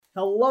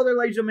Hello there,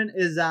 ladies and gentlemen.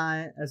 Is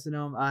I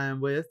SNM. I am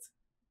with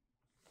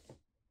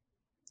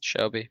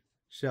Shelby.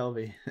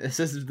 This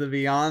is the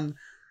Beyond.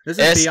 This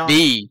is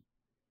SB.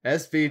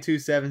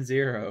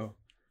 SB270.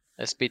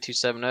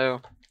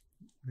 SB270.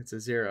 It's a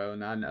 0,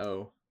 not an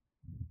O.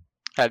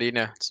 How do you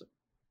know?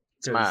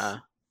 It's my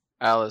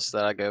Alice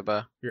that I go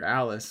by. Your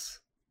Alice.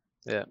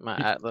 Yeah, my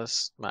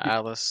Atlas. My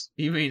Alice.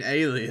 You mean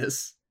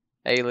alias?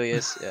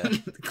 Alias, yeah.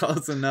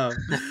 Close enough.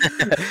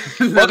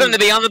 Welcome to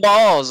Beyond the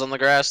Balls on the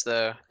Grass,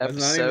 though. That's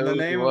not even the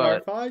name of our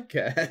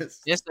podcast.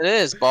 Yes, it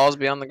is. Balls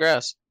Beyond the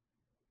Grass.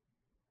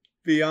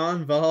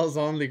 Beyond Balls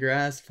on the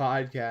Grass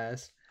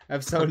podcast.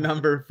 Episode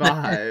number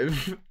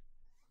 5.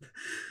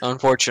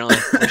 Unfortunately,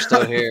 we're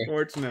still here.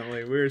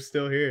 Unfortunately, we're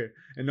still here.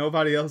 And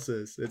nobody else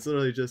is. It's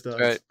literally just us.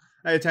 Right.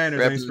 Hey, Tanner,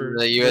 thanks for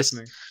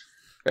listening.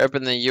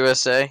 Repping the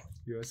USA.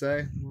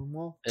 USA?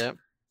 Well, yep.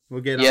 We'll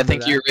get on I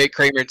think you rate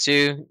Kramer,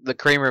 too. The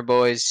Kramer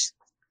boys.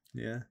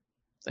 Yeah.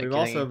 We've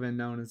also been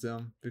known as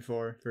them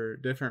before for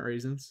different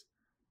reasons.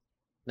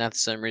 Not the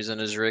same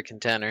reason as Rick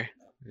and Tanner.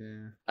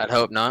 Yeah. I'd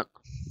hope not.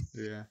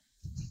 Yeah.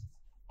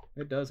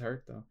 It does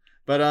hurt, though.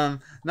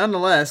 But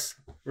nonetheless,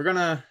 we're going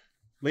to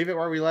leave it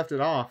where we left it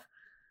off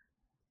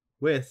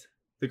with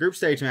the group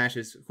stage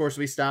matches. Of course,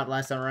 we stopped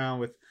last time around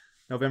with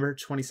November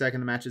 22nd. The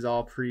matches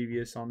all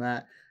previous on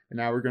that. And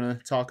now we're going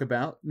to talk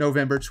about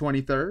November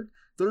 23rd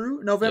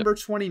through November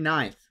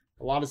 29th.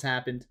 A lot has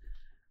happened.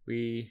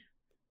 We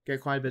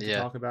get quite a bit to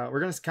talk about. We're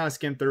going to kind of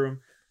skim through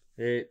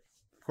them.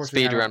 Of course,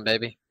 speed run,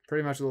 baby.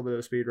 Pretty much a little bit of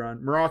a speed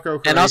run. Morocco,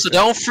 Croatia. And also,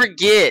 don't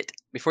forget,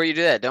 before you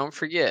do that, don't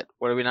forget.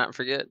 What do we not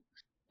forget?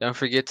 Don't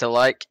forget to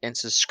like and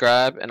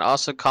subscribe, and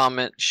also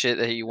comment shit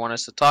that you want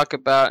us to talk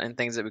about and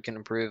things that we can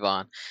improve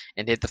on.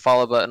 And hit the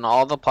follow button on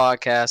all the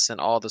podcasts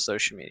and all the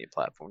social media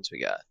platforms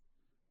we got.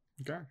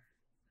 Okay.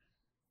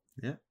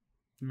 Yeah.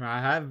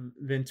 I have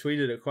been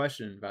tweeted a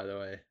question, by the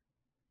way.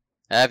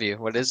 Have you?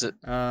 What is it?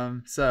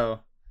 So,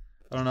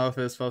 I don't know if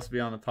it's supposed to be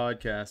on the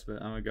podcast,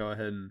 but I'm going to go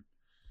ahead and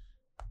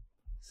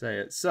say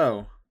it.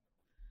 So,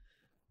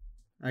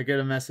 I get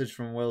a message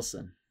from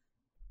Wilson.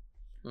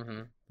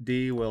 Mm-hmm.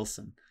 D.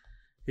 Wilson.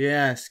 He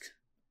asked,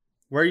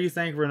 where do you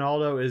think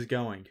Ronaldo is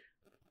going?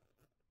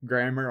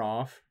 Grammar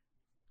off.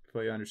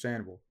 Completely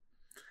understandable.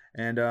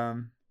 And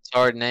it's a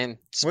hard name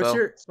to spell.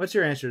 What's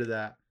your answer to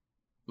that?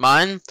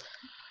 Mine?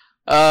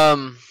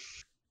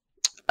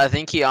 I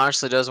think he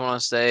honestly does want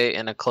to stay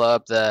in a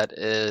club that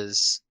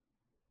is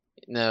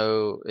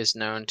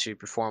known to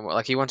perform well.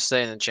 Like, he wants to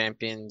stay in the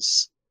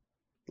Champions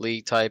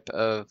League type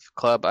of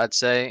club, I'd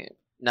say.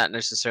 Not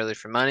necessarily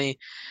for money,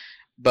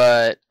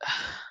 but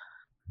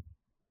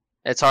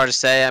it's hard to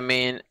say. I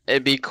mean,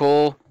 it'd be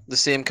cool to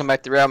see him come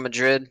back to Real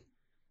Madrid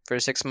for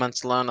 6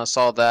 months alone. I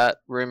saw that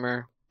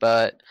rumor,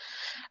 but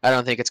I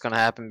don't think it's going to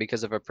happen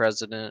because of a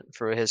president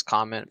for his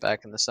comment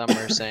back in the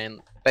summer saying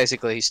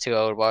basically he's too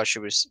old. Why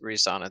should we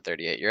re-sign a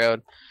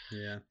 38-year-old?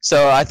 Yeah.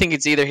 So I think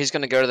it's either he's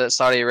going to go to that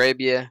Saudi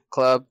Arabia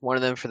club, one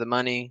of them for the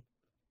money,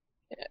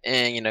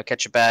 and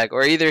catch a bag,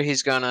 or either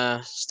he's going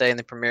to stay in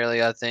the Premier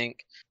League, I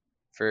think,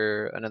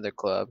 for another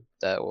club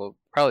that will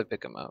probably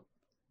pick him up.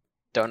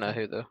 Don't know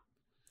who, though.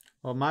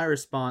 Well, my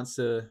response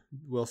to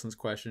Wilson's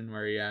question,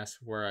 where he asked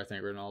where I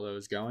think Ronaldo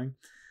is going,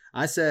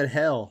 I said,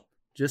 hell,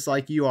 just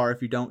like you are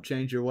if you don't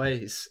change your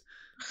ways.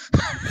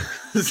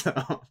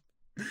 So,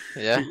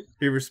 yeah.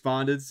 He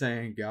responded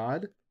saying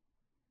God,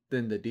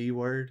 then the D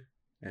word,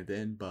 and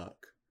then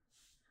Buck.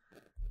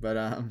 But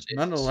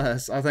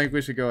nonetheless, I think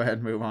we should go ahead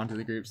and move on to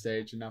the group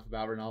stage. Enough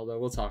about Ronaldo.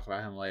 We'll talk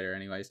about him later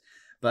anyways.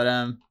 But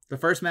the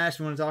first match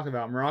we want to talk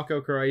about, Morocco,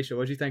 Croatia.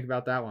 What do you think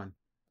about that one?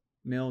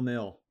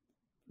 0-0.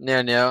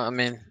 0-0. I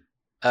mean,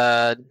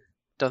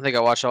 don't think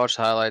I watched the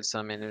highlights.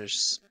 I mean,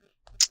 0-0.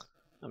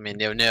 I mean,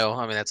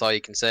 that's all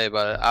you can say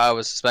about it. I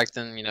was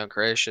expecting,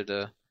 Croatia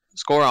to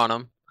score on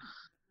them,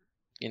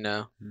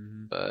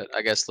 but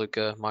I guess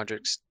Luka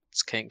Modric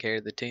can't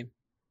carry the team.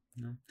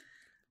 No.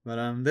 But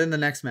then the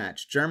next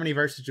match, Germany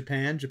versus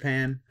Japan.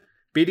 Japan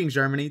beating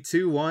Germany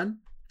 2-1,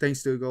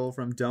 thanks to a goal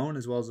from Doan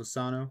as well as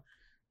Asano.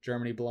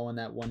 Germany blowing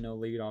that 1-0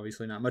 lead.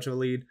 Obviously not much of a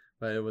lead,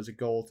 but it was a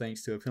goal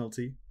thanks to a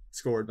penalty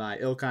scored by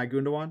Ilkay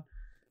Gundogan.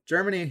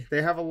 Germany,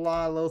 they have a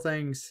lot of little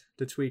things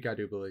to tweak, I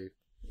do believe.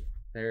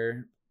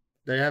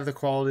 They have the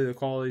quality. The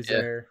quality's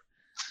there.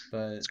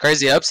 But it's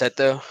crazy upset,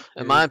 though,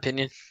 in my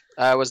opinion.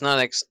 I was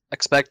not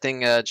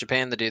expecting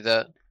Japan to do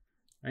that.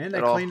 And they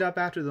cleaned up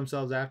after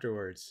themselves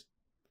afterwards,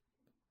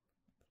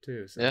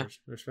 too. So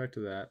respect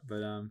to that.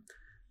 But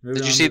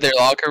did you see their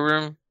locker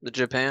room, the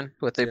Japan,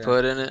 what they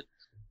put in it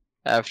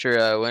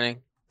after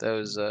winning?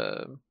 Those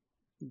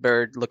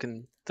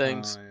bird-looking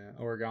things. Oh,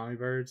 yeah. Origami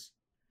birds?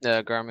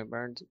 Yeah, origami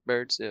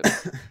birds, yeah.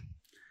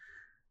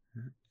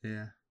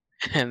 Yeah.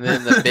 And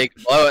then the big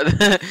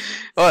blowout.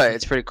 Oh,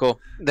 it's pretty cool.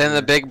 Then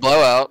the big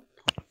blowout.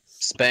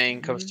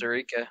 Spain, Costa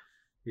Rica.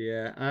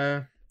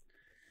 Yeah.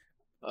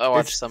 I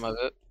watched some of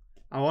it.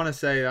 I want to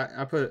say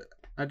I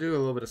do a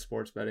little bit of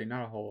sports betting,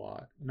 not a whole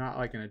lot, not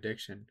like an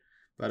addiction,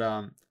 but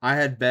I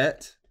had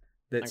bet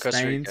that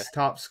Spain's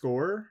top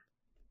scorer.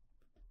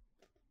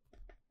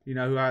 You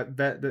know who I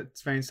bet that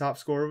Spain's top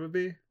scorer would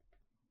be?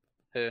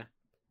 Who?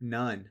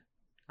 None.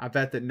 I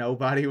bet that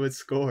nobody would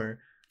score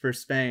for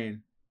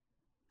Spain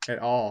at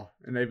all,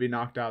 and they'd be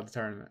knocked out of the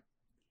tournament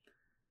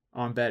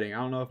on betting. I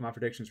don't know if my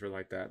predictions were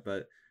like that,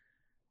 but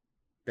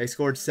they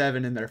scored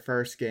 7 in their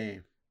first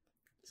game.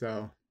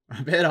 So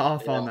a bit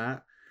off on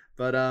that.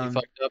 But You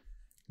fucked up.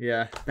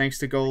 yeah, thanks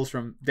to goals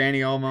from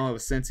Danny Olmo,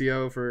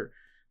 Asensio for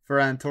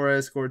Ferran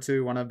Torres scored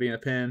 2, one of being a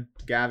pin,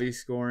 Gavi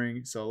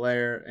scoring,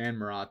 Soler, and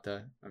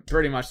Morata.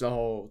 Pretty much the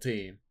whole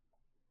team.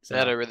 So They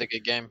had a really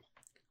good game.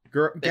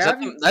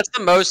 Gavi, That's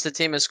the most the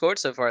team has scored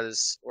so far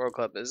this World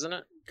Cup, isn't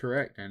it?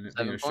 correct, and it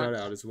being 7 a points.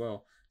 shutout as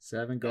well.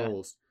 7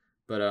 goals.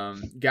 But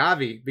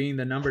Gavi being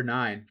the number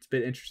 9, it's a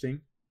bit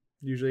interesting.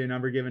 Usually a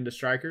number given to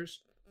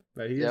strikers,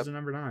 but he is the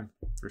number 9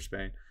 for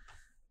Spain.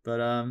 But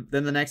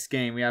then the next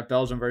game we have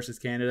Belgium versus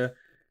Canada,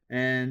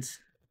 and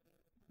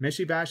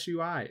Michy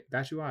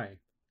Batshuayi.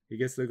 He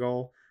gets the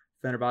goal.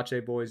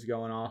 Fenerbahce boys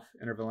going off.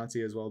 Inter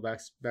Valencia as well.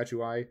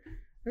 Batshuayi. It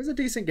was a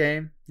decent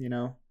game, you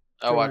know.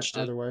 I watched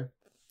it. Either way.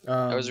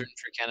 I was rooting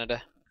for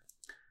Canada.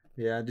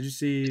 Yeah. Did you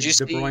see Did you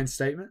De Bruyne's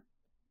statement?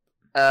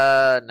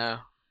 No.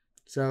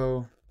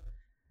 So,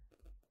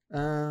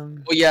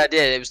 Well, yeah, I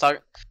did. It was talking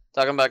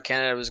about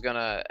Canada was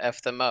gonna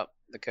f them up.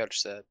 The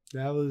coach said.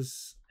 that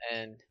was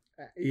And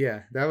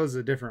that was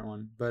a different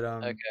one. But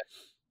okay,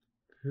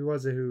 who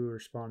was it who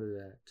responded to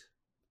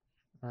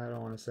that? I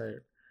don't want to say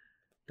it.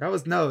 That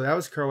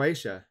was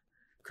Croatia.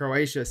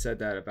 Croatia said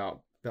that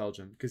about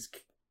Belgium because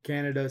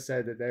Canada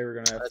said that they were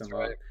going to F them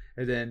up.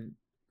 And then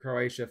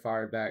Croatia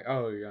fired back,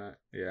 oh,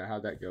 yeah,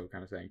 how'd that go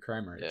kind of thing.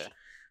 Kramer. yeah.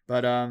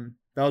 But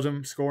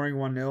Belgium scoring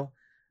 1-0.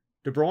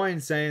 De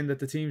Bruyne saying that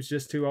the team's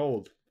just too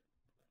old.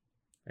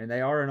 And they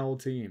are an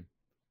old team.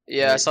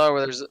 Yeah, I saw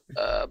where there's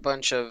a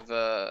bunch of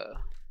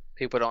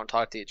people don't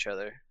talk to each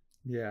other.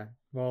 Yeah.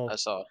 Well, I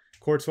saw.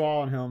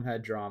 Courtois and him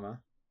had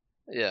drama.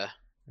 Yeah.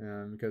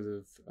 Because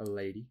of a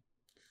lady.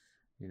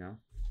 You know.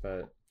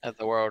 But At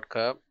the World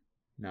Cup.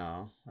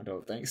 no, I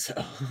don't think so.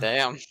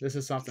 Damn. This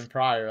is something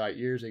prior, like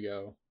years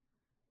ago.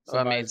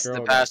 Well, I mean, it's the girl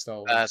got past,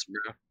 stolen.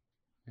 bro.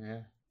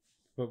 Yeah.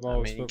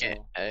 Football is you can't.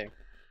 football. Hey,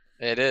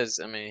 it is.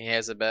 I mean, he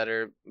has a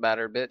better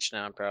bitch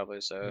now, probably.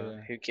 So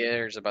Yeah. who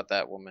cares about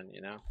that woman?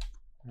 You know,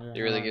 Yeah,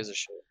 he really gives a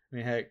shit. I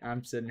mean, heck,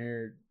 I'm sitting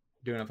here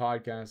doing a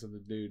podcast with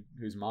a dude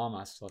whose mom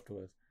I slept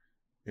with.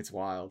 It's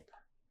wild.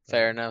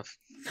 Fair enough.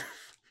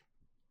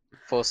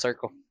 Full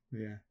circle.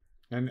 Yeah.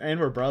 And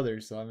we're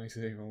brothers, so that makes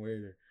it even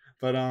weirder.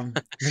 But on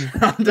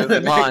to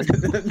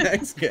the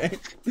next game.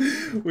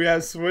 We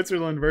have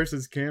Switzerland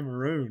versus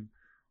Cameroon.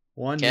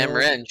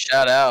 Cameroon,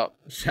 shout out.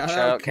 Shout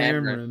out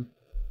Cameroon.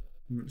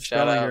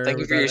 Shout out. Thank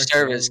you for your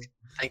service.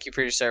 Thank you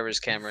for your service,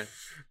 Cameron.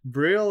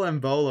 Breel and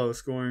Bolo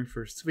scoring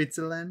for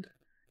Switzerland.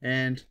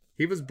 And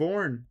he was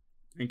born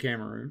in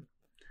Cameroon.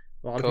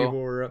 A lot of people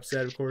were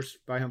upset, of course,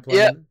 by him playing.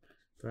 Yeah.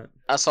 But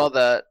I saw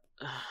that.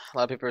 A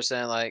lot of people are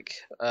saying, like,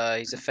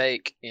 he's a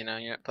fake. You know,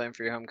 you're not playing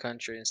for your home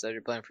country. Instead,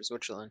 you're playing for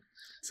Switzerland.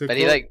 so But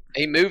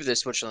he moved to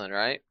Switzerland,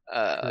 right?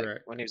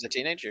 Correct. When he was a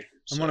teenager.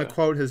 I'm going to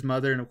quote his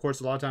mother, and of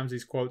course, a lot of times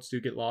these quotes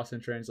do get lost in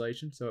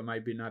translation, so it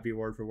might not be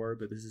word for word,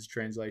 but this is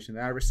translation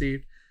that I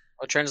received.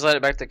 I'll translate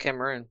it back to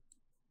Cameroon.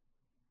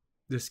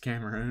 This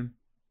Cameroon.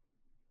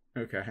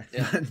 Okay.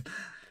 Yeah.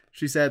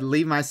 She said,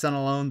 "Leave my son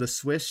alone. The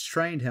Swiss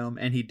trained him,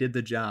 and he did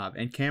the job.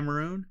 And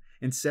Cameroon,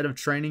 instead of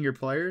training your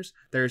players,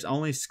 there's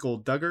only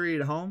skullduggery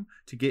at home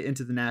to get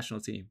into the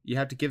national team. You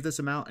have to give this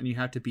amount, and you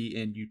have to be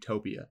in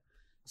utopia.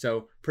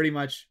 So pretty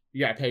much, you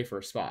got to pay for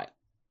a spot.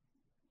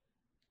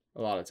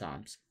 A lot of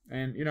times,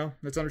 and you know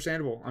that's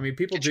understandable. I mean,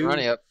 people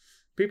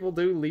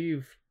do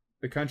leave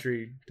the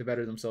country to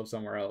better themselves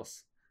somewhere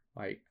else.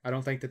 Like, I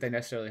don't think that they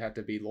necessarily have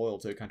to be loyal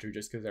to a country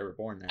just because they were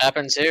born there.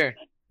 Happens here.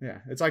 Yeah,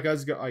 it's like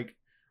us. Like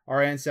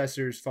our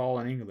ancestors fall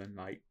in England.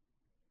 Like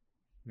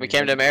we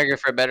came to America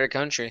for a better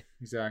country.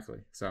 Exactly.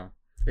 So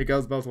it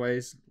goes both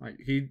ways. Like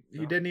he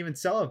didn't even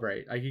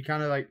celebrate. Like he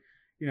kind of like,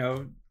 you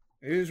know,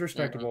 he was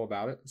respectable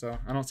about it. So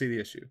I don't see the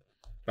issue.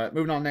 But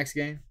moving on, next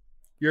game,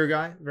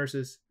 Uruguay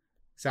versus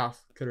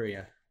South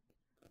Korea.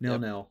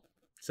 0-0.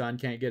 Son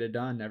can't get it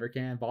done. Never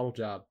can. Bottle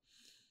job.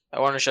 I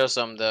want to show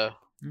some though,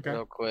 Okay.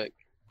 real quick.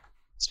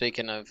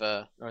 Speaking of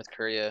North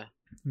Korea.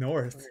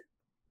 North.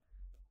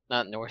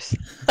 Not North.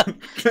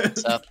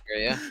 South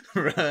Korea.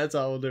 Right, that's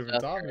a whole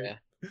different South topic.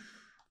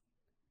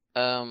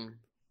 Korea.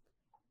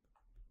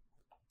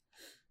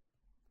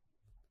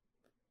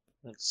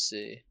 Let's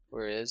see.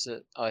 Where is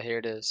it? Oh, here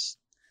it is.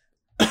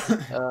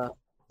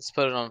 Let's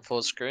put it on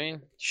full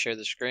screen. Share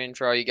the screen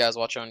for all you guys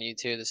watching on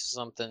YouTube. This is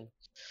something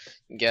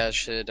you guys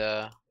should,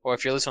 or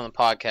if you're listening on the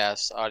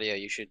podcast audio,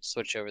 you should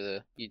switch over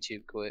to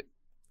YouTube quick.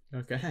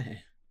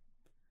 Okay.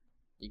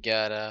 You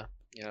got,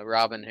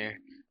 Robin here,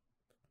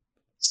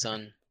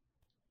 son.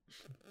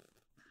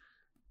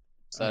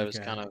 So it was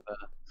kind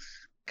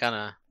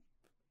of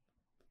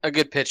a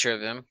good picture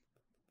of him.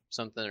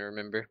 Something to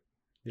remember.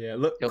 Yeah,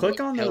 click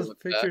on those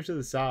pictures to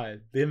the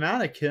side. The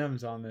amount of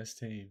Kims on this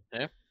team.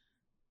 Yeah.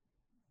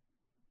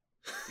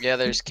 Yeah,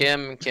 there's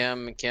Kim, and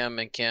then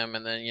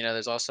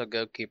there's also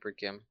goalkeeper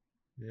Kim.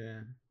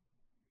 Yeah.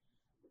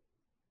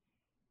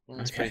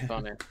 It's pretty Okay.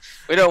 funny.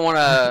 We don't want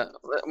to.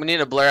 We need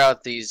to blur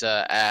out these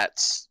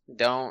ats.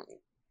 Don't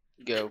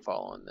go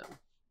following them.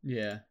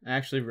 Yeah,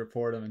 actually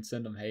report them and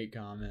send them hate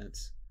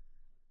comments.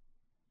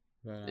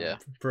 But Yeah.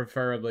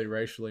 preferably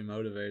racially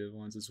motivated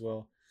ones as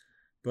well.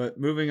 But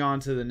moving on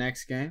to the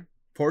next game,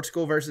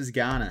 Portugal versus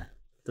Ghana,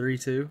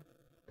 3-2.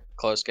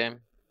 Close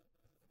game.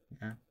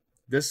 Yeah.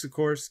 This, of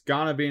course,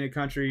 Ghana being a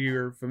country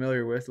you're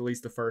familiar with, at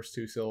least the first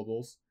two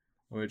syllables,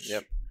 which,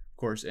 Yep. of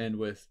course, end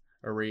with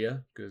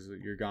Aria because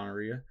you're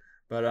gonorrhea.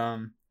 But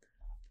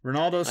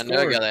Ronaldo I know a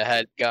scored. guy that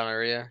had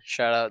gonorrhea.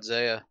 Shout out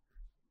Zaya.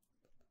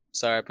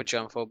 Sorry, I put you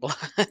on full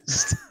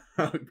blast.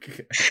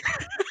 Okay.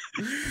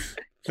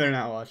 They're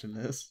not watching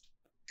this.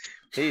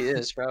 He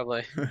is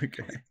probably.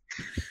 Okay.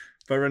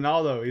 But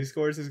Ronaldo, he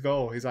scores his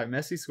goal. He's like,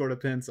 Messi scored a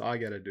pin, so I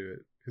got to do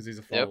it because he's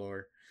a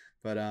follower.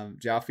 But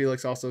João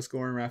Felix also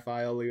scoring,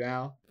 Rafael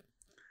Leao.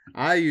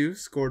 Ayew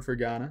scored for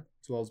Ghana,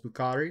 as well as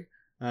Bukhari.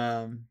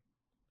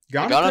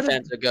 Ghana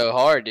fans would go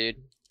hard, dude.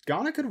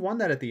 Ghana could have won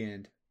that at the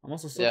end.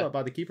 Almost a slip up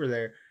by the keeper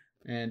there.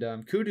 And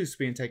Kudus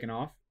being taken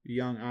off, a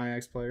young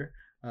Ajax player.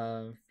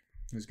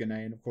 Who's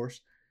Ghanaian, of course,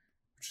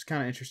 which is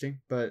kind of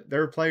interesting. But there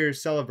were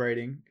players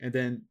celebrating, and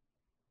then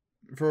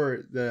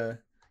for the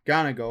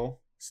Ghana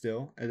goal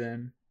still, and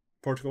then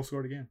Portugal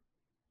scored again.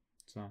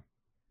 So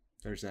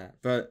there's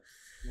that. But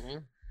I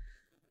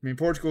mean,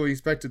 Portugal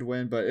expected to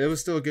win, but it was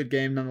still a good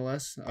game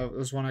nonetheless. It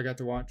was one I got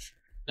to watch.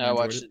 I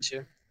watched it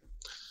too.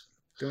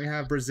 Then we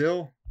have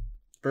Brazil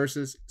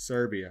versus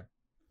Serbia.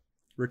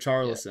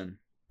 Richarlison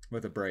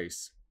with a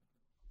brace.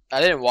 I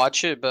didn't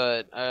watch it,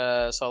 but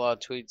I saw a lot of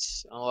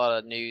tweets, a lot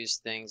of news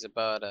things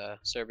about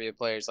Serbia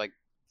players like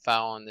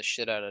fouling the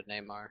shit out of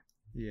Neymar.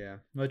 Yeah,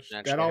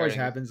 that always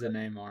happens in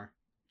Neymar.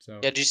 So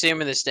yeah, did you see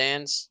him in the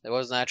stands? It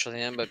wasn't actually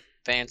him, but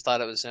fans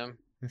thought it was him.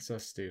 It's so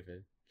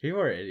stupid.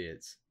 People are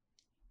idiots.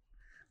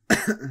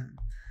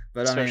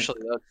 But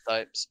especially those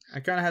types. I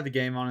kind of had the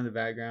game on in the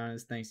background.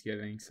 It's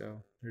Thanksgiving,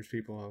 so there's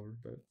people over.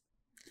 But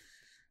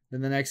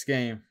then the next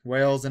game,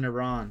 Wales and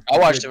Iran. I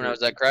watched it when I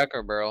was at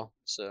Cracker Barrel,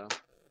 so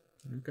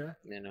okay,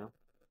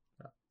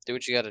 do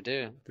what you got to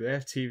do. Do they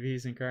have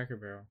TVs in Cracker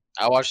Barrel?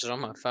 I watched it on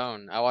my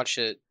phone. I watched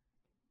it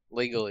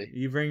legally.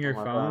 You bring your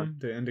phone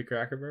to into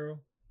Cracker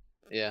Barrel?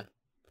 Yeah.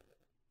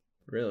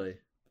 Really?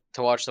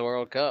 To watch the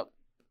World Cup.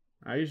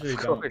 I usually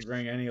don't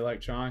bring any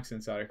electronics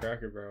inside a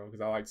Cracker Barrel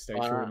because I like to stay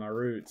true to my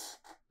roots.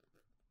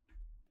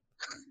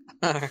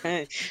 All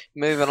right,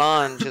 moving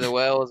on to the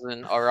Wales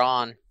and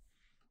Iran.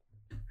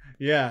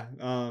 Yeah,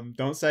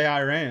 don't say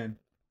Iran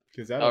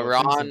because that'll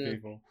offend some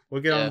people.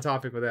 We'll get on the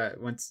topic with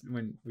that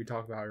when we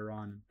talk about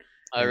Iran.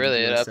 Oh, really?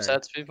 It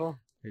upsets people?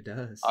 It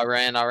does.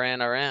 Iran.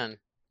 Where'd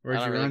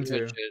you run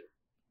to?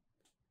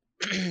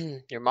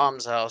 Your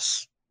mom's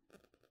house.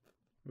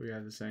 We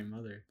have the same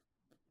mother.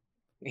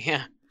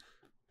 Yeah.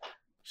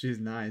 She's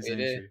nice, ain't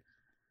she?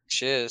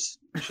 She is.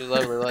 She's a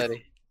lovely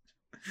lady.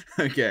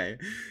 Okay.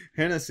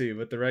 Hennessy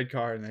with the red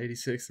card in the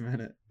 86th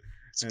minute.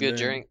 It's a good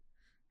drink.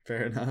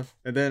 Fair enough.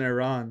 And then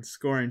Iran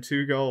scoring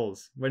 2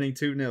 goals, winning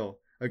 2-0.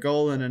 A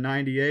goal in the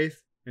 98th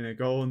and a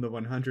goal in the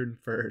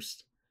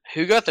 101st.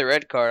 Who got the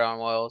red card on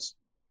Wales?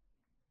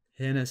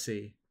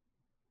 Hennessy.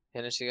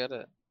 Hennessy got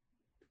it?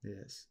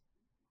 Yes.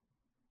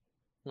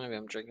 Maybe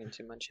I'm drinking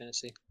too much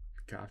Hennessy.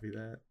 Copy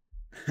that.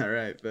 All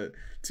right, but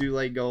 2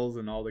 late goals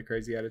and all the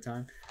crazy out of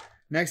time.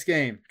 Next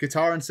game,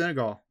 Qatar and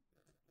Senegal.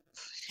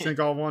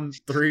 Senegal won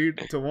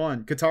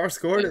 3-1. Qatar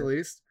scored at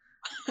least.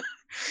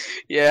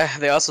 Yeah,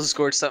 they also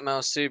scored something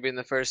else too, being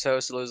the first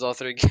host to lose all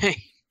 3 games.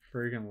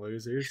 Freaking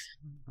losers.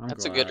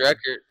 That's a good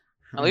record.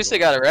 At least they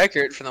got a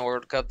record from the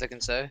World Cup, they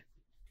can say.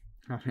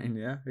 I mean,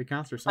 yeah, it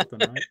counts for something,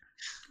 right?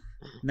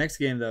 Next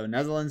game, though,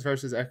 Netherlands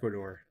versus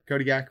Ecuador.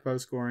 Cody Gakpo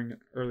scoring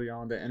early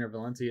on to enter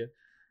Valencia,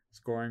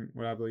 scoring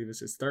what I believe is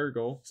his 3rd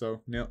goal.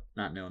 So, not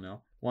 0-0.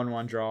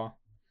 1-1 draw.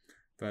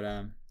 But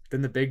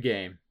then the big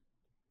game,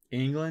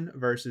 England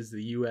versus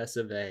the US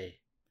of A.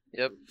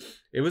 Yep.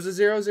 It was a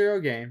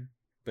 0-0 game,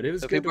 but it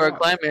was good. People are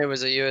claiming it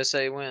was a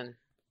USA win.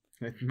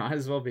 It might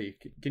as well be.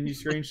 Can you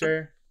screen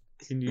share?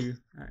 Can you?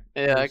 Right,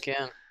 yeah, I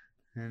can.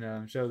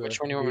 And show the.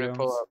 Which one you want me to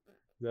pull up?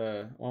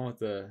 The one with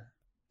the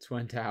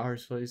Twin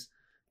Towers, please.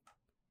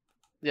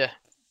 Yeah.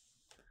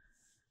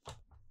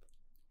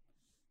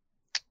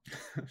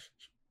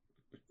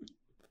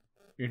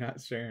 You're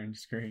not sharing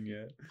screen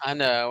yet. I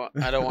know.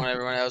 I don't want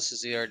everyone else to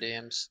see our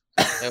DMs.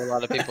 There are a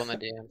lot of people in the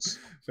DMs.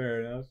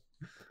 Fair enough.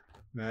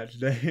 Match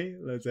day.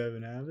 Let's have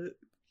it.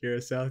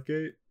 Kira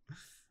Southgate.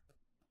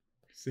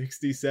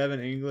 67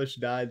 English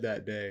died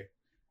that day.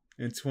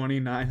 And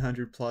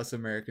 2,900 plus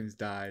Americans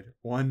died.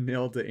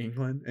 1-0 to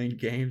England. And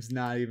game's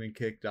not even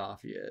kicked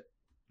off yet.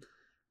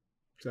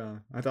 So,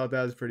 I thought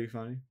that was pretty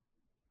funny.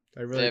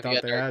 I really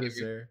thought they had us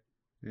there.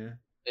 Yeah.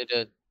 They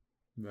did.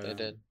 But, they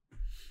did.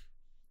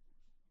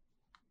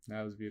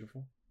 That was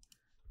beautiful.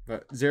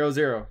 But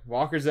 0-0.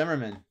 Walker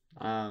Zimmerman.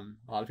 A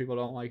lot of people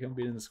don't like him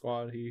being in the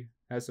squad. He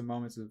has some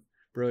moments of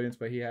brilliance,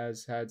 but he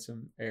has had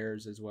some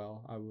errors as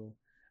well, I will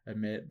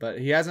admit. But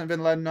he hasn't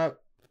been letting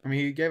up. I mean,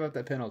 he gave up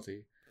that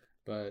penalty,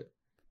 but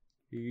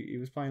he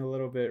was playing a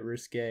little bit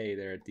risque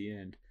there at the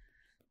end.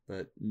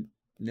 But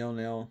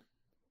 0-0,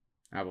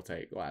 I will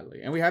take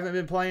gladly. And we haven't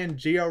been playing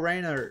Gio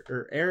Reyna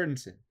or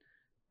Aronson.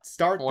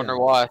 Start Wonder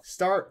them. why.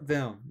 Start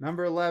them.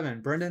 Number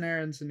 11, Brendan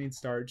Aronson needs to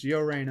start.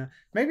 Gio Reyna,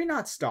 maybe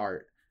not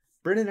start.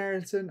 Brendan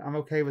Aronson, I'm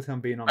okay with him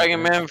being on Bring the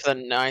him bench. in for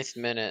the 9th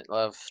minute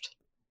left.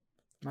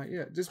 Like,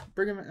 yeah, just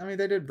bring him in. I mean,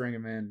 they did bring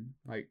him in,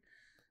 like,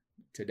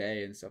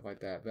 today and stuff like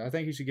that. But I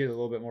think he should get a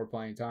little bit more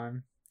playing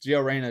time.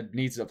 Gio Reyna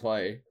needs to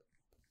play.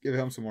 Give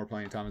him some more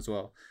playing time as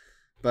well.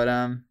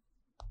 But,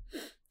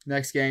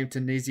 next game,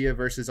 Tunisia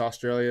versus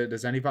Australia.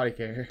 Does anybody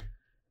care?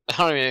 I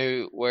don't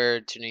even know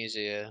where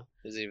Tunisia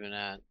is even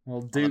at.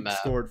 Well, Duke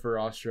scored for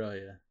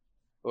Australia.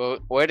 Well,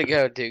 way to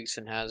go, Dukes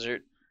and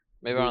Hazard.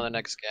 Maybe on the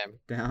next game.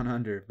 Down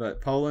under.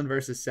 But Poland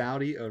versus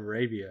Saudi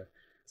Arabia.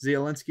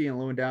 Zielinski and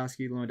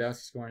Lewandowski.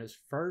 Lewandowski scoring his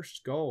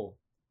first goal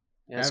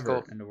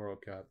ever in the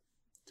World Cup.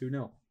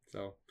 2-0.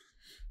 So,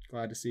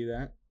 glad to see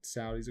that.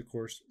 Saudis, of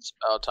course, it's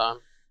about time.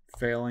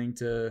 Failing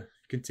to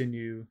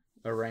continue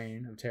a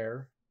reign of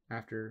terror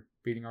after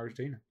beating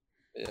Argentina.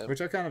 Yeah.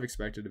 Which I kind of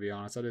expected, to be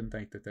honest. I didn't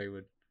think that they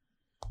would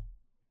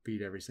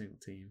beat every single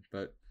team.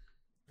 But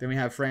then we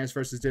have France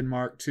versus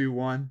Denmark,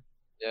 2-1.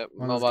 Yep,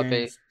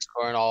 Mbappe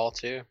scoring all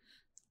two.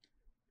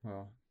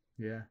 Well,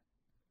 yeah.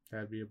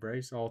 That'd be a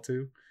brace, all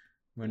two.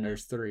 When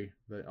there's 3,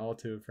 but all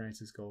 2 of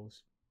France's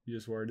goals. You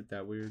just worded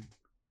that weird.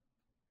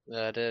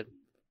 Yeah, I did.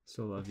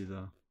 Still love you,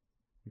 though.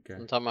 Okay.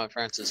 I'm talking about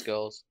France's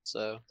goals,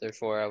 so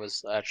therefore I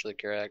was actually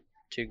correct.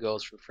 2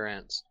 goals for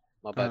France.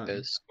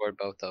 Mbappe scored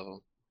both of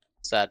them,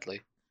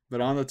 sadly.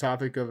 But on the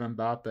topic of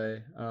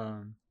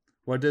Mbappe,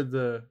 what did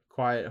the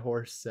quiet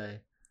horse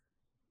say?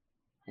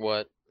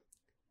 What?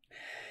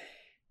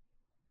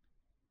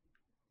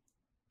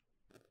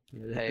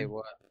 Hey,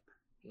 what?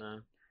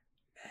 No.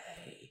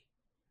 Nay.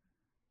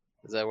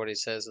 Is that what he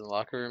says in the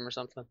locker room or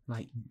something?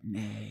 Like,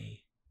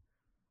 nay.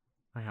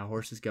 Like how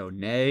horses go,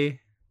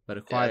 nay, but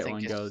a quiet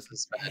one goes.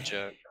 It's a bad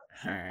joke.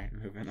 All right,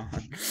 moving on.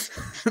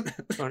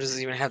 What does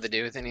it even have to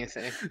do with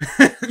anything?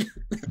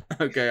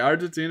 Okay,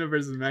 Argentina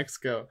versus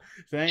Mexico.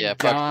 Thank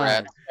God. Fuck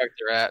rats. Fuck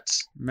the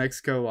rats.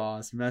 Mexico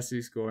lost.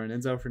 Messi scoring.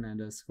 Enzo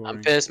Fernandez scoring.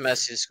 I'm pissed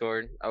Messi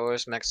scored. I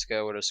wish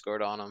Mexico would have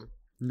scored on him.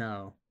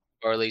 No.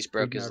 Or at least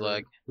broke his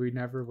leg. We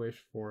never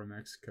wish for a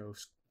Mexico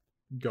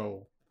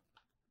goal.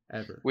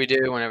 Ever. We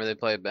do whenever they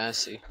play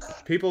Messi.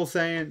 People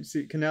saying,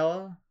 see,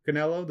 Canelo,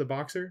 the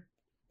boxer.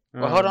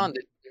 Well, hold on.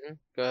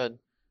 Go ahead.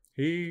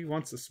 He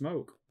wants to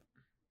smoke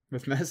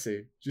with Messi.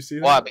 Did you see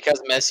that? Why?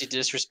 Because Messi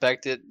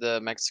disrespected the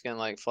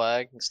Mexican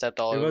flag and stepped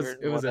all over it.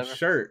 It was a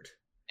shirt.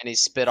 And he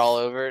spit all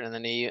over it, and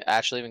then he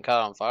actually even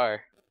caught on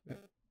fire.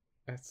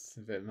 That's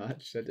a bit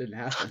much. That didn't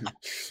happen.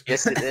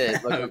 Yes, it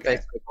did. Look on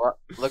Facebook.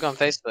 Look on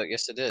Facebook.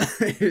 Yes, it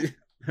did.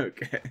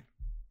 Okay.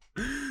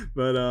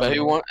 But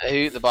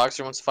who the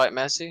boxer wants to fight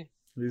Messi?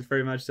 He's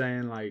pretty much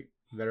saying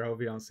better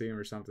hope you don't see him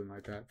or something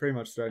like that. Pretty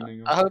much threatening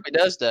him. I hope he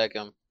does deck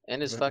him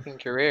in his fucking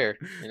career.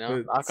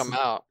 Knock him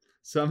out.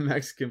 Some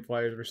Mexican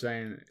players were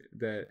saying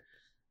that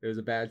it was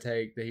a bad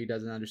take, that he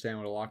doesn't understand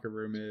what a locker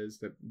room is,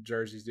 that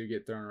jerseys do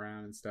get thrown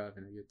around and stuff,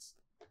 and it's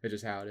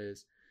just how it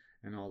is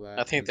and all that.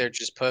 I think they're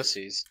just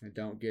pussies. And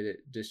don't get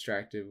it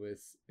distracted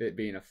with it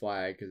being a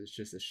flag because it's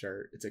just a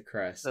shirt. It's a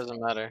crest.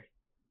 Doesn't matter.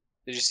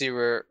 Did you see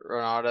where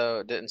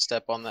Ronaldo didn't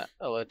step on that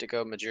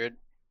Atletico Madrid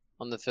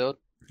on the field?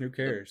 Who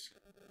cares?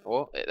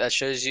 Well, that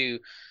shows you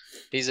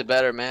he's a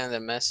better man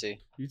than Messi.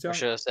 Or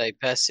should I say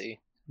Pessi?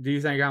 Do you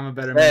think I'm a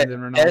better man than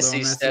Ronaldo?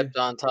 Messi stepped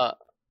on top.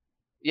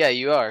 Yeah,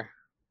 you are.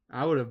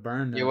 I would have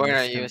burned You're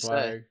wearing a USA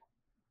flag.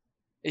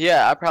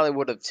 Yeah, I probably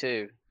would have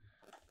too.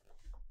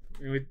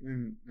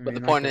 But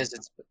the point is,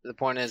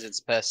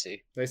 it's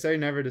Pessi. They say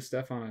never to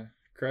step on a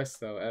crest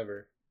though,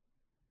 ever.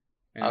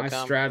 And I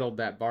straddled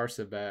that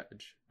Barca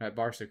badge, that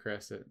Barca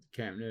crest at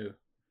Camp Nou,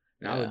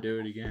 and I would do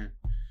it again.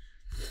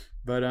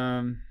 But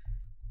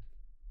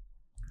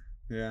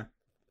yeah.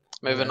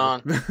 Moving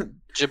on.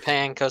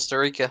 Japan, Costa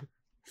Rica.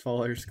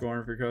 Fuller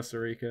scoring for Costa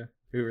Rica.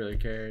 Who really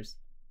cares?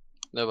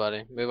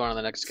 Nobody. Move on to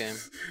the next game.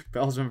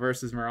 Belgium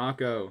versus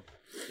Morocco.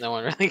 No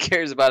one really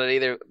cares about it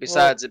either,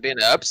 besides it being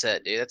an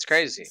upset, dude. That's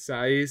crazy.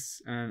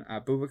 Saiz and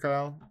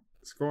Aboubakar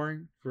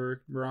scoring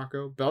for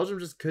Morocco. Belgium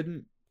just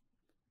couldn't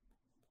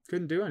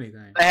do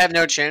anything. They have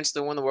no chance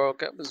to win the World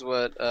Cup, is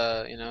what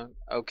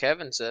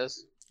Kevin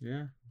says.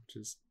 Yeah, which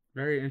is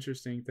very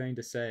interesting thing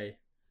to say,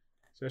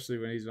 especially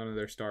when he's one of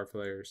their star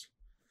players.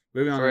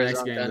 Moving on to the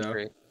next game,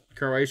 though.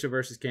 Croatia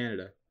versus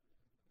Canada.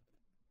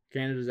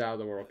 Canada's out of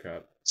the World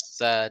Cup.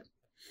 Sad.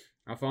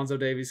 Alphonso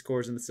Davies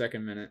scores in the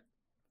 2nd minute.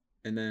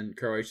 And then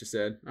Croatia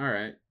said, all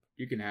right,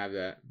 you can have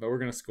that, but we're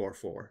going to score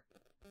 4.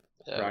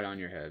 Yeah. Right on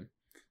your head.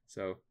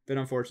 So, a bit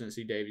unfortunate to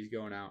see Davies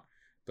going out.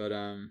 But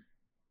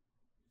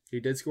he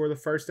did score the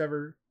first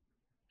ever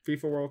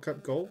FIFA World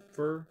Cup goal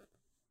for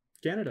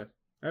Canada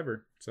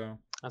ever. So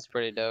that's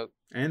pretty dope.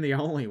 And the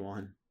only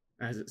one,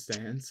 as it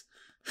stands.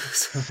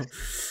 So,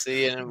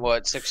 see in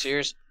what, 6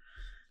 years?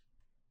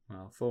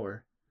 Well,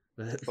 4.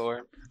 But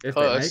 4. If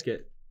they make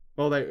it.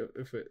 Well,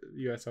 if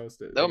U.S.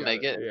 hosted, they'll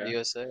make it. Yeah.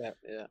 USA,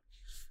 yeah.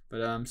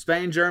 But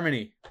Spain,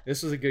 Germany.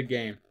 This was a good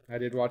game. I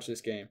did watch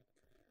this game.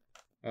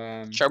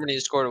 Germany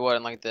scored what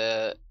in like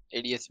the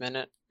 80th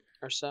minute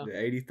or so. The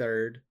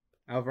 83rd.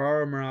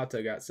 Alvaro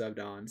Morata got subbed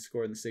on,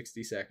 scored in the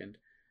 62nd.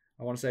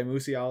 I want to say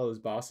Musiala was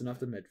bossing up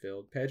the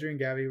midfield. Pedri and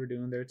Gavi were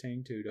doing their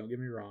thing too, don't get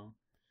me wrong.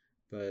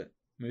 But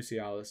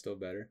Musiala is still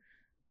better.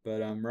 But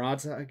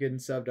Morata getting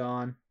subbed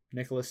on.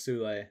 Nicolas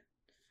Soule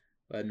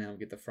letting him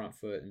get the front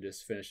foot and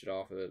just finish it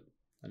off with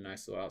a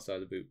nice little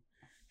outside the boot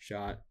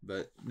shot.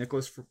 But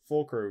Nicholas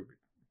Fulkrug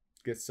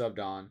gets subbed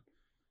on.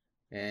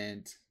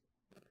 And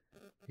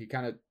he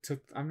kind of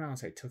I'm not going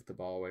to say took the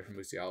ball away from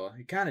Musiala.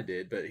 He kind of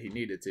did, but he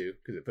needed to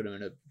because it put him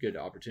in a good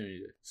opportunity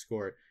to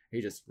score it.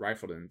 He just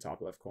rifled it in the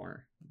top left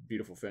corner.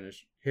 Beautiful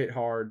finish. Hit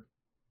hard.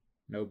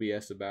 No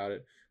BS about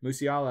it.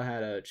 Musiala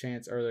had a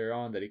chance earlier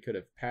on that he could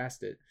have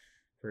passed it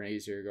for an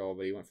easier goal,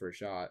 but he went for a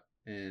shot.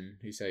 And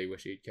he said he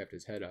wished he'd kept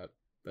his head up,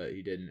 but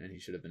he didn't, and he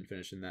should have been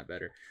finishing that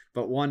better.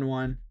 But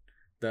 1-1.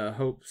 The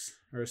hopes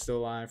are still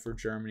alive for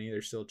Germany.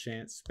 There's still a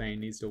chance. Spain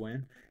needs to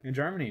win, and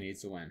Germany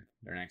needs to win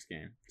their next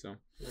game. So,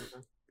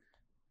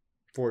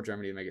 for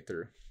Germany to make it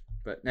through.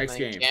 But next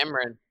game.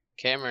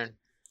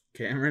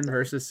 Cameroon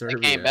versus Serbia.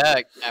 They came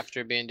back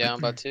after being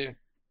down by 2.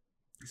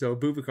 So,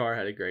 Boubacar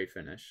had a great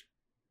finish.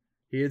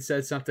 He had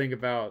said something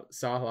about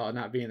Salah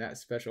not being that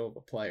special of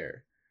a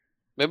player.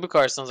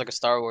 Boubacar sounds like a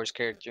Star Wars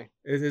character.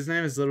 His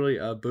name is literally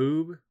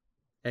Boubacar.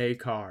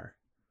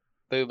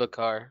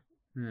 Boubacar.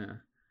 Yeah.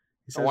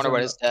 I wonder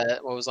what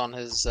was on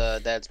his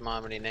dad's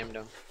mind when he named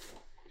him.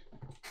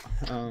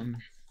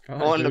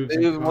 One to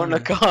boob, one to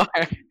car.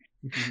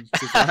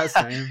 It's his last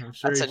name. I'm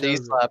sure that's a knee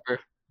slapper.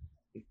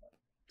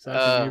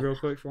 Can you real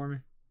quick for me?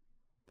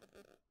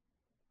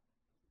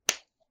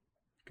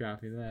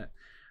 Copy that.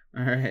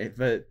 All right,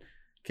 but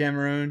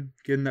Cameroon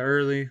getting the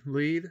early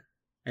lead,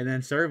 and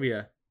then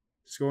Serbia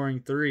scoring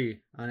 3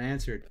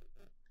 unanswered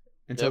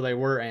until they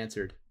were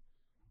answered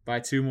by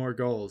 2 more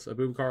goals.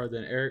 Abubakar,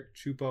 then Eric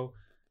Chupo,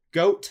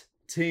 Goat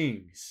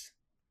Tings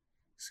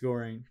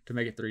scoring to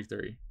make it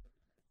 3-3.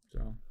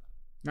 So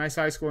nice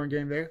high scoring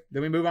game there.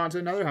 Then we move on to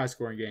another high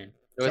scoring game.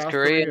 North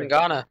Korea and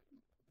Ghana.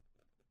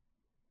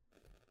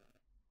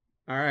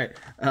 All right.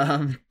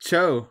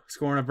 Cho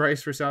scoring a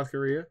brace for South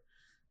Korea.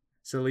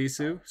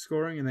 Salisu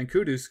scoring, and then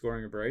Kudus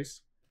scoring a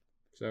brace.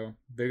 So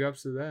big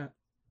ups to that.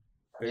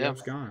 Big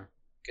ups Ghana.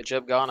 Good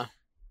job, Ghana.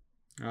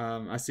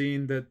 I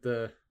seen that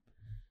the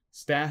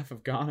staff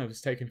of Ghana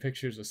was taking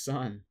pictures of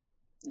Son.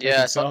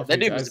 Yeah, so that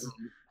dude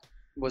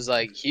was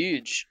like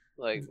huge,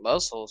 like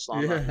muscles.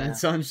 Yeah, and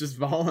Son's just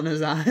bawling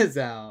his eyes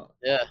out.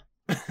 Yeah,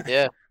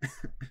 yeah.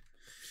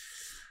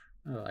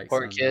 I like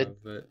Poor Son, kid,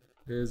 though, but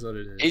it is what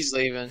it is. He's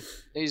leaving.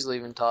 He's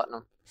leaving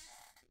Tottenham.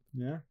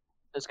 Yeah,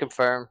 it's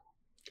confirmed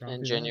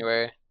in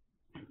January.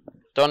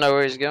 Don't know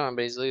where he's going,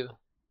 but he's leaving.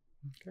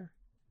 Okay.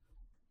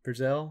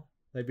 Brazil,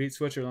 they beat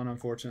Switzerland,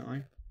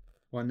 unfortunately.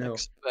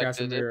 1-0.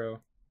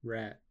 Casemiro,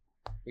 rat.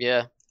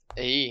 Yeah,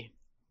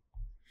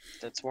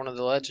 that's one of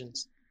the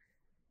legends.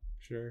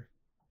 Sure.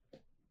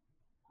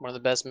 One of the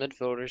best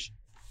midfielders.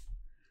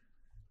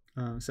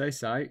 Say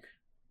psych.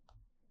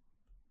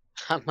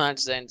 I'm not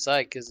saying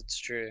psych because it's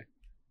true.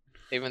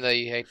 Even though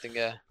you hate the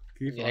guy.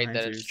 Keep you lying hate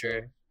that to it's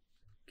yourself. true.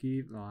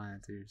 Keep lying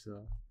to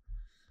yourself.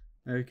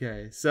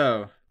 Okay,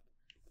 so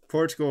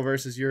Portugal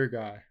versus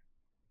Uruguay.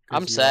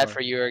 I'm sad for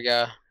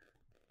Uruguay.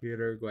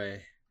 Uruguay.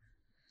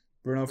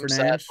 Bruno I'm Fernandes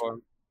sad for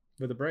him.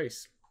 with a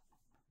brace.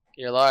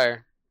 You're a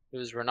liar. It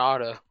was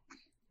Ronaldo.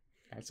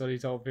 That's what he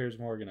told Piers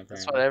Morgan, apparently.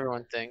 That's what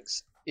everyone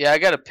thinks. Yeah, I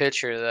got a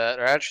picture of that.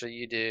 Or actually,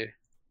 you do.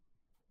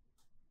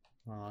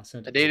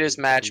 Adidas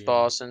match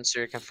ball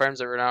censor confirms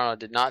that Ronaldo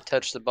did not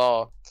touch the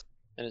ball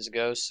in his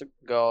ghost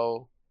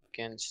goal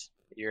against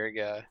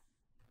Uruguay.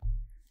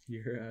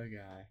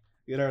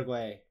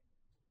 Uruguay.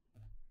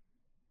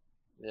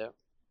 Yep.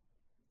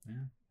 Yeah.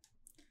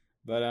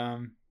 But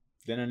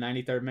then a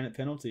 93rd minute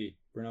penalty,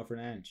 Bruno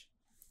Fernandes.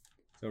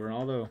 So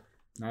Ronaldo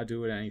not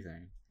doing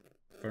anything.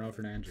 Bruno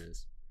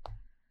Fernandes.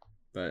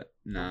 But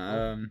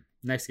nah.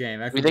 Next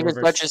game. You think it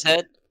touched his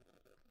head?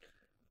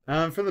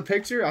 From the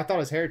picture, I thought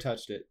his hair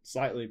touched it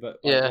slightly, but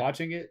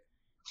watching it,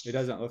 it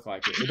doesn't look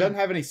like it. It doesn't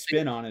have any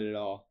spin on it at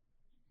all.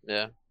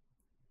 Yeah.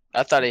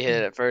 I thought he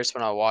hit it at first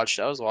when I watched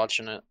it. I was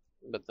watching it,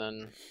 but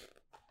then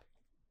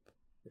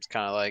it's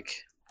kind of like,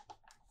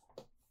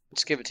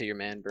 just give it to your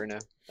man, Bruno.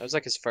 That was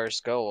like his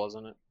first goal,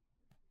 wasn't it?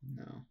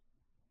 No.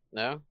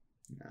 No?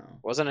 No.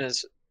 Wasn't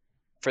his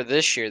for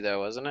this year though,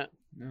 wasn't it?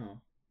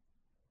 No.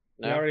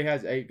 No. He already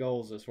has 8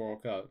 goals this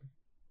World Cup.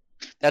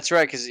 That's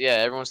right, because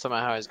everyone's talking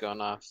about how he's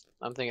going off.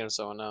 I'm thinking of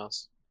someone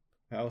else.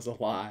 That was a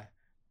lie.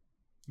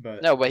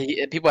 But no, but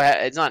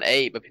it's not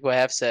 8, but people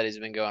have said he's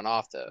been going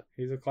off though.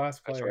 He's a class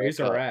player. He's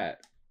a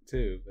rat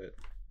too, but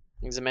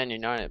he's a Man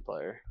United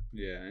player.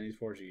 Yeah, and he's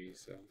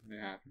Portuguese, so it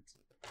happens.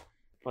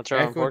 What's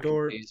wrong with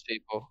Portuguese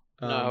people?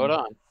 No, hold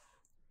on.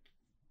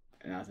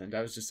 Nothing.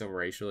 That was just a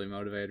racially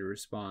motivated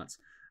response.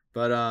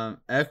 But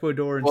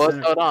Ecuador and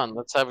hold on.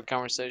 Let's have a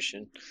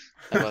conversation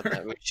about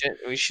that.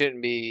 We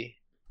shouldn't be,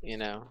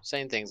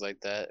 saying things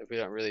like that if we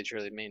don't really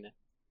truly mean it.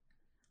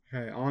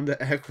 Okay, on to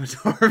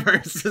Ecuador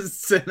versus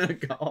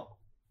Senegal.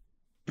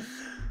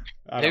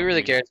 I Who don't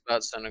really need it. cares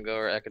about Senegal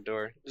or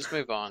Ecuador? Just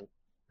move on.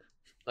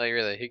 Like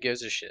really, who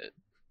gives a shit?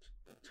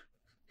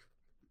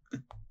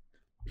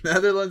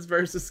 Netherlands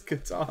versus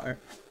Qatar.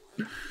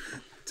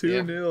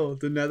 2-0 Yep.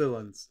 to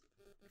Netherlands.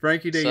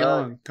 Frankie de So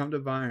Jong, come to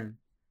Bayern.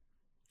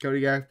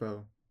 Cody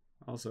Gakpo,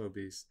 also a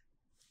beast.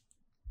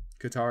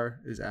 Qatar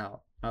is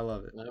out. I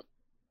love it. nope.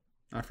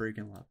 I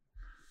freaking love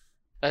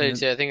I it. do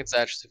too. I think it's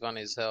actually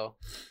funny as hell.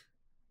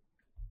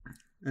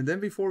 And then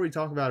before we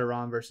talk about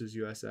Iran versus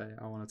USA,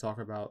 I want to talk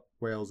about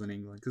Wales and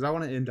England because I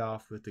want to end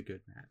off with the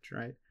good match,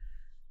 right?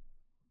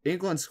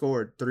 England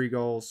scored 3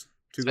 goals,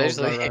 2 It's goals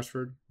by basically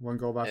Rashford, 1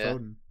 goal by yeah.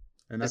 Foden,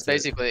 and It's that's it.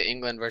 basically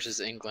England versus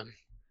England.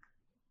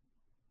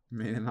 I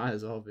mean, it might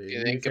as well be If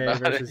you think UK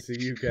about it, versus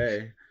the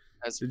UK.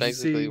 that's Did you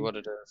basically see what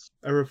it is.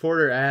 a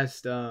reporter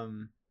asked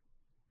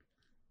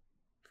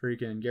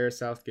freaking Gareth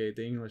Southgate,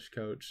 the English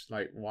coach,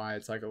 like why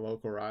it's like a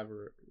local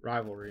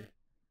rivalry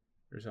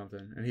or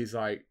something, and he's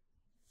like,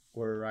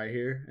 "We're right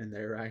here, and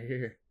they're right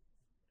here."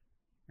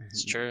 And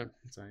It's true.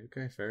 it's like,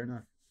 okay, fair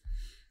enough.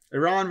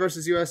 Iran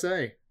versus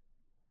USA.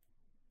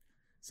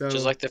 So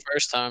Just like the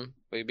first time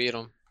we beat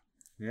them.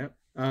 yep.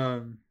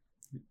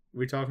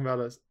 We talking about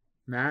a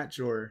match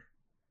or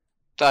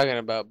Talking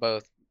about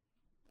both.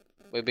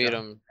 We beat yeah.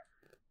 them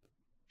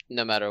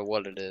no matter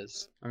what it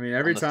is. I mean, On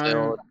every the time.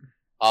 field,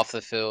 off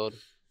the field,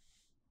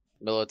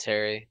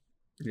 military,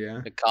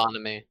 Yeah,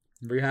 economy,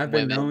 we have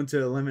been women. known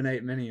to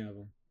eliminate many of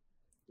them.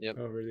 Yep.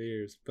 Over the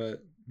years,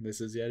 but this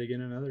is yet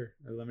again another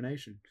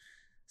elimination.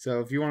 So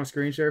if you want to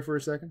screen share for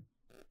a second,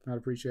 I'd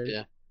appreciate it.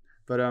 Yeah.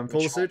 But Which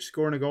one? Pulisic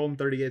scoring a goal in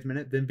 38th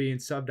minute, then being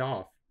subbed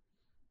off.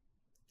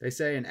 They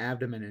say an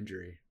abdomen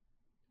injury.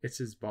 It's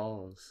his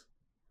balls.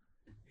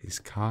 His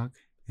cock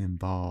and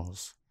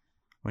balls.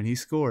 When he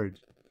scored,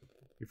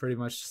 he pretty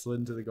much slid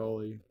into the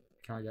goalie,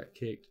 kind of got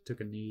kicked,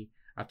 took a knee.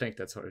 I think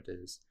that's what it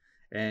is.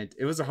 And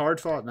it was a hard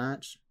fought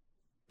match.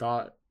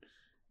 Thought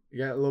it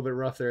got a little bit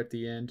rough there at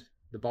the end.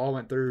 The ball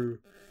went through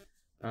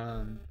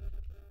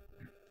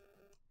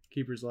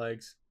keeper's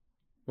legs.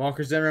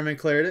 Walker Zimmerman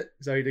cleared it,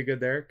 so he did good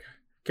there.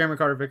 Cameron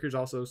Carter-Vickers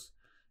also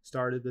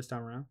started this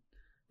time around.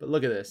 But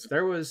look at this.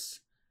 There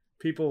was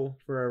people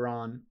for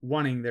Iran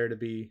wanting there to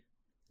be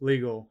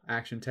legal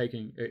action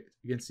taken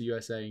against the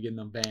USA and getting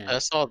them banned. I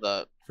saw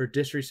that. For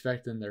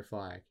disrespecting their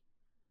flag.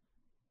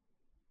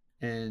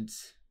 And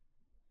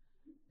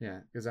yeah,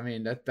 because I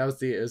mean that was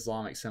the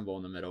Islamic symbol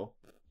in the middle.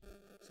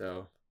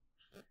 So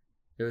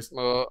it was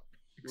who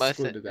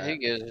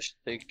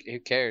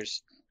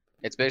cares?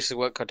 It's basically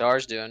what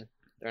Qatar's doing.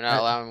 They're not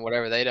allowing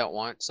whatever they don't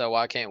want, so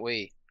why can't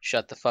we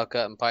shut the fuck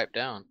up and pipe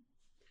down?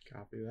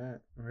 Copy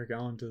that. We're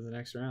going to the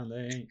next round.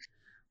 They ain't.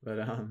 But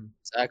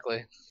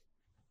exactly.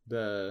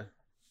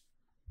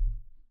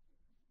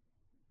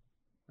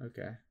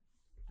 Okay.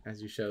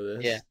 As you show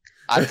this. Yeah.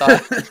 I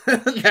thought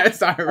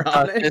that's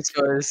ironic. I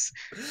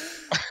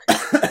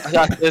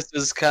thought this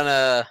was kind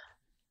of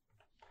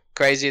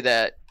crazy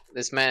that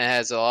this man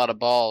has a lot of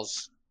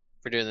balls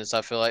for doing this.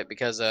 I feel like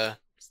because I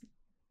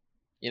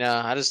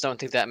just don't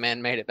think that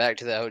man made it back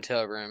to that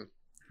hotel room.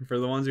 For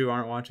the ones who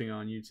aren't watching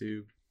on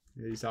YouTube,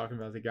 he's talking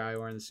about the guy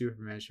wearing the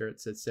Superman shirt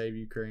that said "Save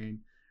Ukraine,"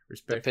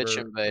 respect for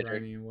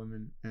Iranian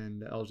women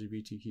and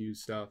LGBTQ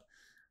stuff.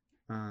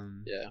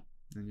 Yeah.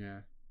 And yeah.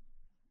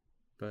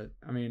 But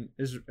I mean,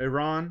 is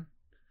Iran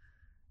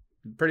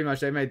pretty much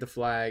they made the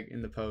flag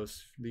in the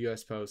post, the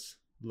U.S. post,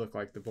 look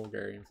like the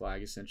Bulgarian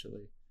flag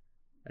essentially,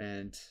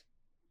 and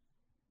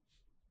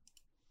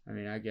I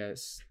mean, I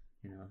guess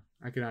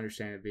I can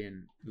understand it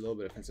being a little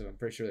bit offensive. I'm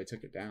pretty sure they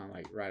took it down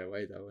like right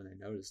away though when they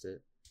noticed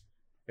it.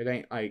 It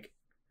ain't like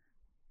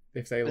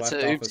if they left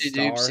off a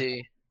star.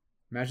 Doopsie.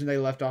 Imagine they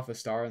left off a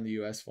star in the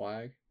U.S.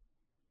 flag.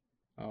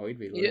 Oh, he'd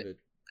be livid. Yeah.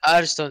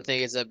 I just don't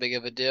think it's that big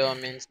of a deal. I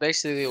mean, it's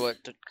basically what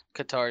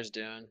Qatar's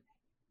doing.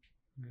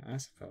 I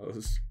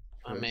suppose.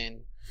 I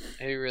mean,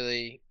 who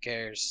really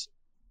cares?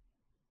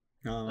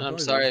 No, and I'm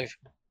sorry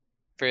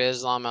for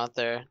Islam out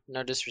there.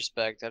 No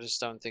disrespect. I just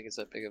don't think it's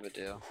that big of a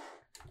deal.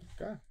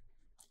 Okay.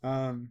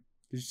 Did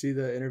you see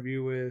the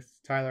interview with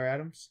Tyler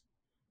Adams?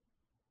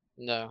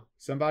 No.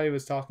 Somebody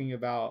was talking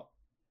about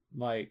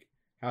like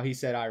how he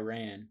said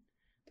Iran.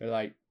 They're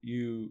like,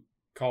 you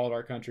called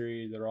our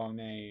country the wrong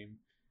name.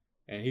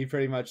 And he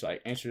pretty much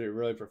like answered it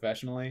really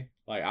professionally.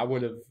 Like I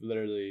would have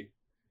literally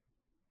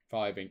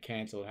probably been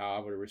canceled how I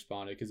would have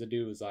responded because the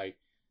dude was like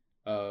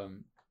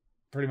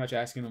pretty much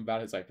asking him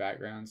about his like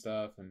background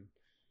stuff, and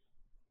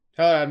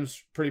Tyler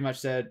Adams pretty much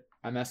said,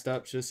 I messed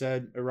up, should have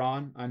said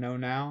Iran, I know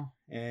now,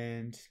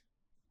 and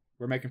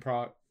we're making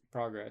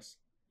progress.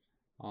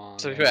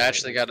 So people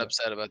actually got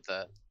upset about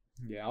that.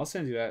 Yeah, I'll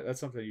send you that. That's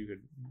something you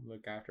could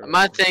look after.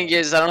 My thing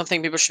is, I don't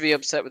think people should be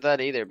upset with that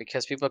either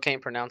because people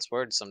can't pronounce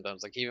words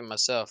sometimes. Like even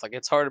myself, like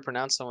it's hard to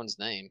pronounce someone's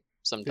name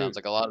sometimes.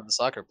 Dude, like a lot of the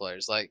soccer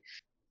players, like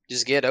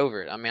just get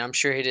over it. I mean, I'm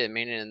sure he didn't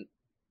mean it,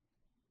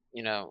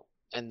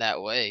 in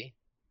that way.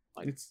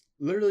 Like, it's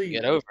literally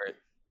get over it.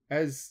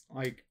 As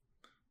like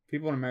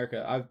people in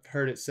America, I've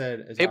heard it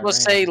said as people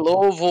say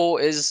Louisville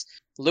is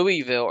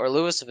Louisville or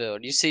Louisville.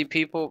 Do you see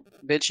people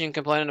bitching and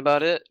complaining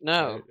about it?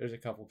 No. There's a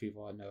couple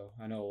people I know.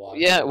 I know a lot.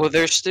 Yeah, well,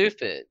 they're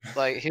stupid.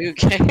 Like, who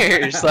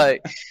cares?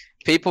 Like,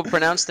 people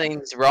pronounce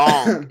things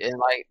wrong in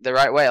like the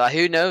right way. Like,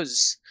 who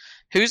knows?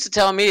 Who's to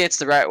tell me it's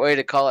the right way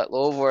to call it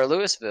Louisville or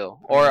Louisville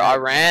or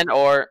Iran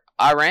or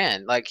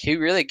Iran? Like, who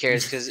really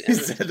cares? Because he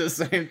said the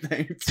same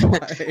thing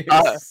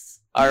twice.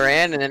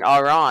 Iran and then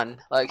Iran.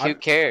 Like, who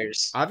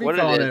cares? I've been what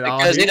calling it is? it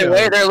Because Ahito. either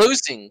way, they're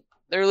losing.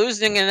 They're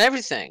losing in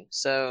everything.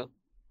 So,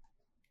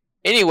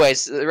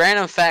 anyways, the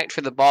random fact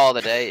for the ball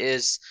today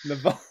is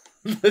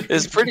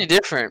is pretty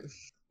different.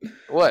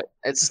 What?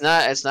 It's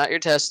not your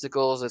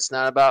testicles. It's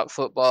not about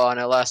football. I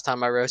know last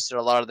time I roasted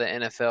a lot of the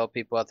NFL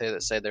people out there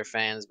that say they're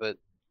fans, but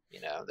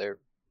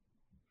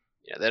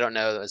they don't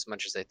know as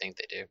much as they think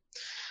they do.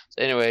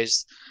 So,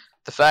 anyways,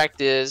 the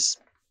fact is,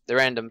 the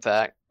random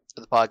fact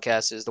of the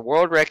podcast is the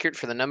world record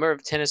for the number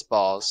of tennis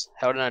balls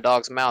held in a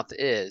dog's mouth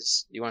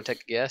is. You want to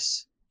take a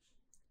guess?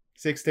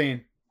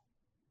 16.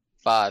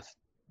 5.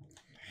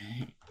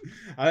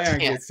 I think I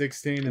get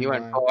 16 in You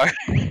went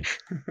mine.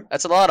 4.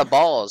 That's a lot of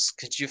balls.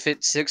 Could you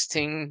fit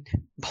 16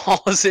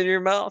 balls in your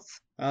mouth?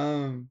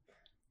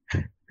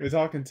 We're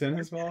talking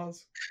tennis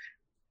balls?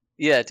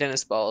 Yeah,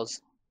 tennis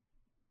balls.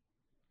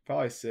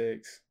 Probably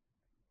 6.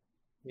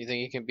 You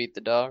think you can beat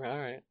the dog? All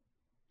right.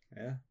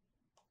 Yeah.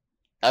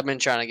 I've been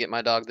trying to get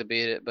my dog to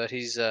beat it, but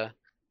he's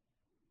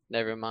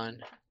never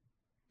mind.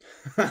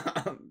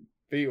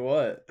 Beat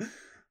what?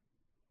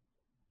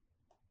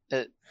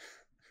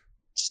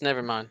 Just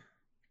never mind.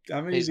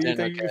 How many do you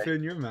think you fit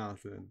in your mouth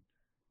then?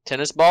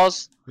 Tennis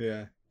balls?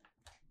 Yeah.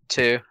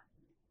 2.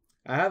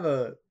 I have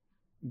a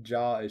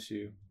jaw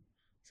issue,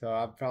 so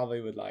I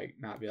probably would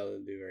not be able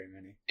to do very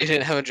many. You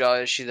didn't have a jaw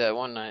issue that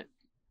one night.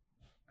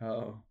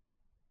 Oh.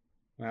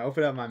 When I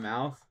open up my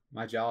mouth,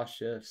 my jaw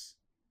shifts.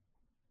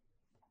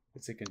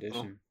 It's a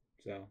condition.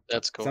 So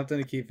that's cool. Something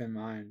to keep in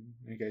mind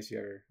in case you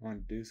ever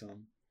want to do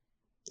something.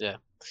 Yeah.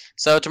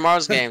 So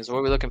tomorrow's games, what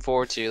are we looking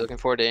forward to? Looking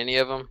forward to any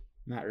of them?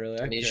 Not really.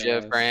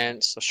 Tunisia,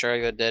 France,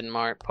 Australia,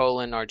 Denmark,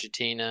 Poland,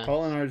 Argentina.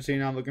 Poland,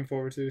 Argentina, I'm looking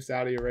forward to.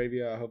 Saudi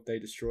Arabia, I hope they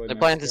destroy They're Mexico.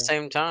 playing at the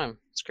same time.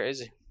 It's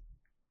crazy.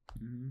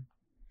 Mm-hmm.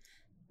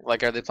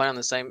 Like, are they playing on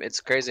the same?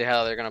 It's crazy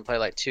how they're going to play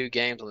like 2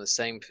 games on the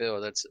same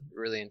field. That's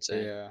really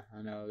insane. Yeah,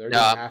 I know. They're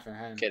doing half and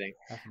half. I'm kidding.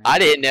 I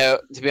didn't know.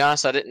 To be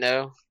honest, I didn't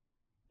know.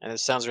 And it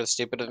sounds really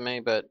stupid of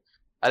me, but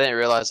I didn't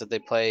realize that they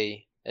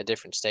play at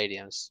different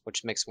stadiums,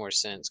 which makes more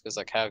sense. Because,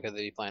 like, how could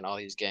they be playing all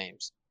these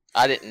games?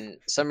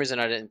 Some reason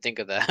I didn't think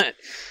of that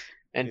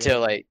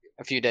until like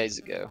a few days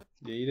ago.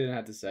 Yeah, you didn't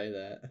have to say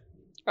that.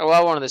 Oh, well,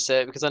 I wanted to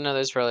say it because I know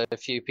there's probably a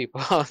few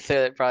people out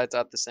there that probably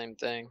thought the same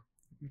thing.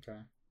 Okay.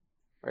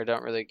 Or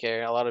don't really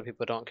care. A lot of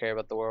people don't care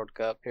about the World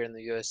Cup here in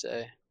the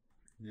USA.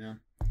 Yeah.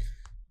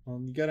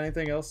 Well, you got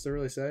anything else to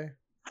really say?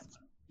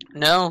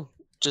 No,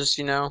 just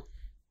no.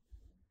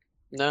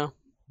 I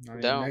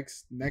mean, Don't.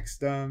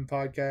 next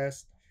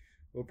podcast,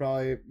 we'll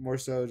probably more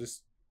so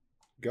just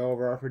go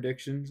over our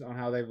predictions on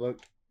how they've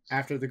looked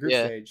after the group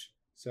stage.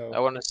 So I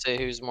want to see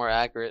who's more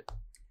accurate.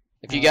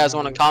 If you guys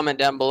want to comment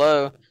down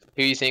below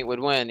who you think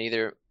would win,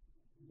 either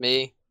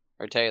me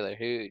or Taylor,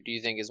 who do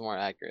you think is more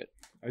accurate?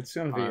 It's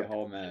gonna be a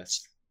whole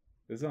mess.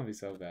 It's gonna be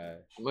so bad.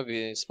 I'm gonna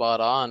be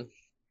spot on.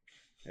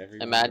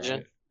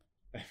 Imagine.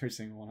 Right. Every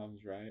single one of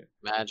them's right.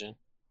 Imagine.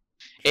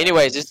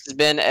 Anyways, this has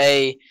been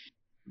a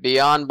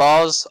Beyond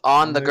Balls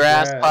on the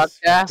Grass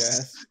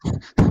podcast.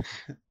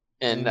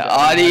 And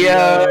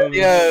audio.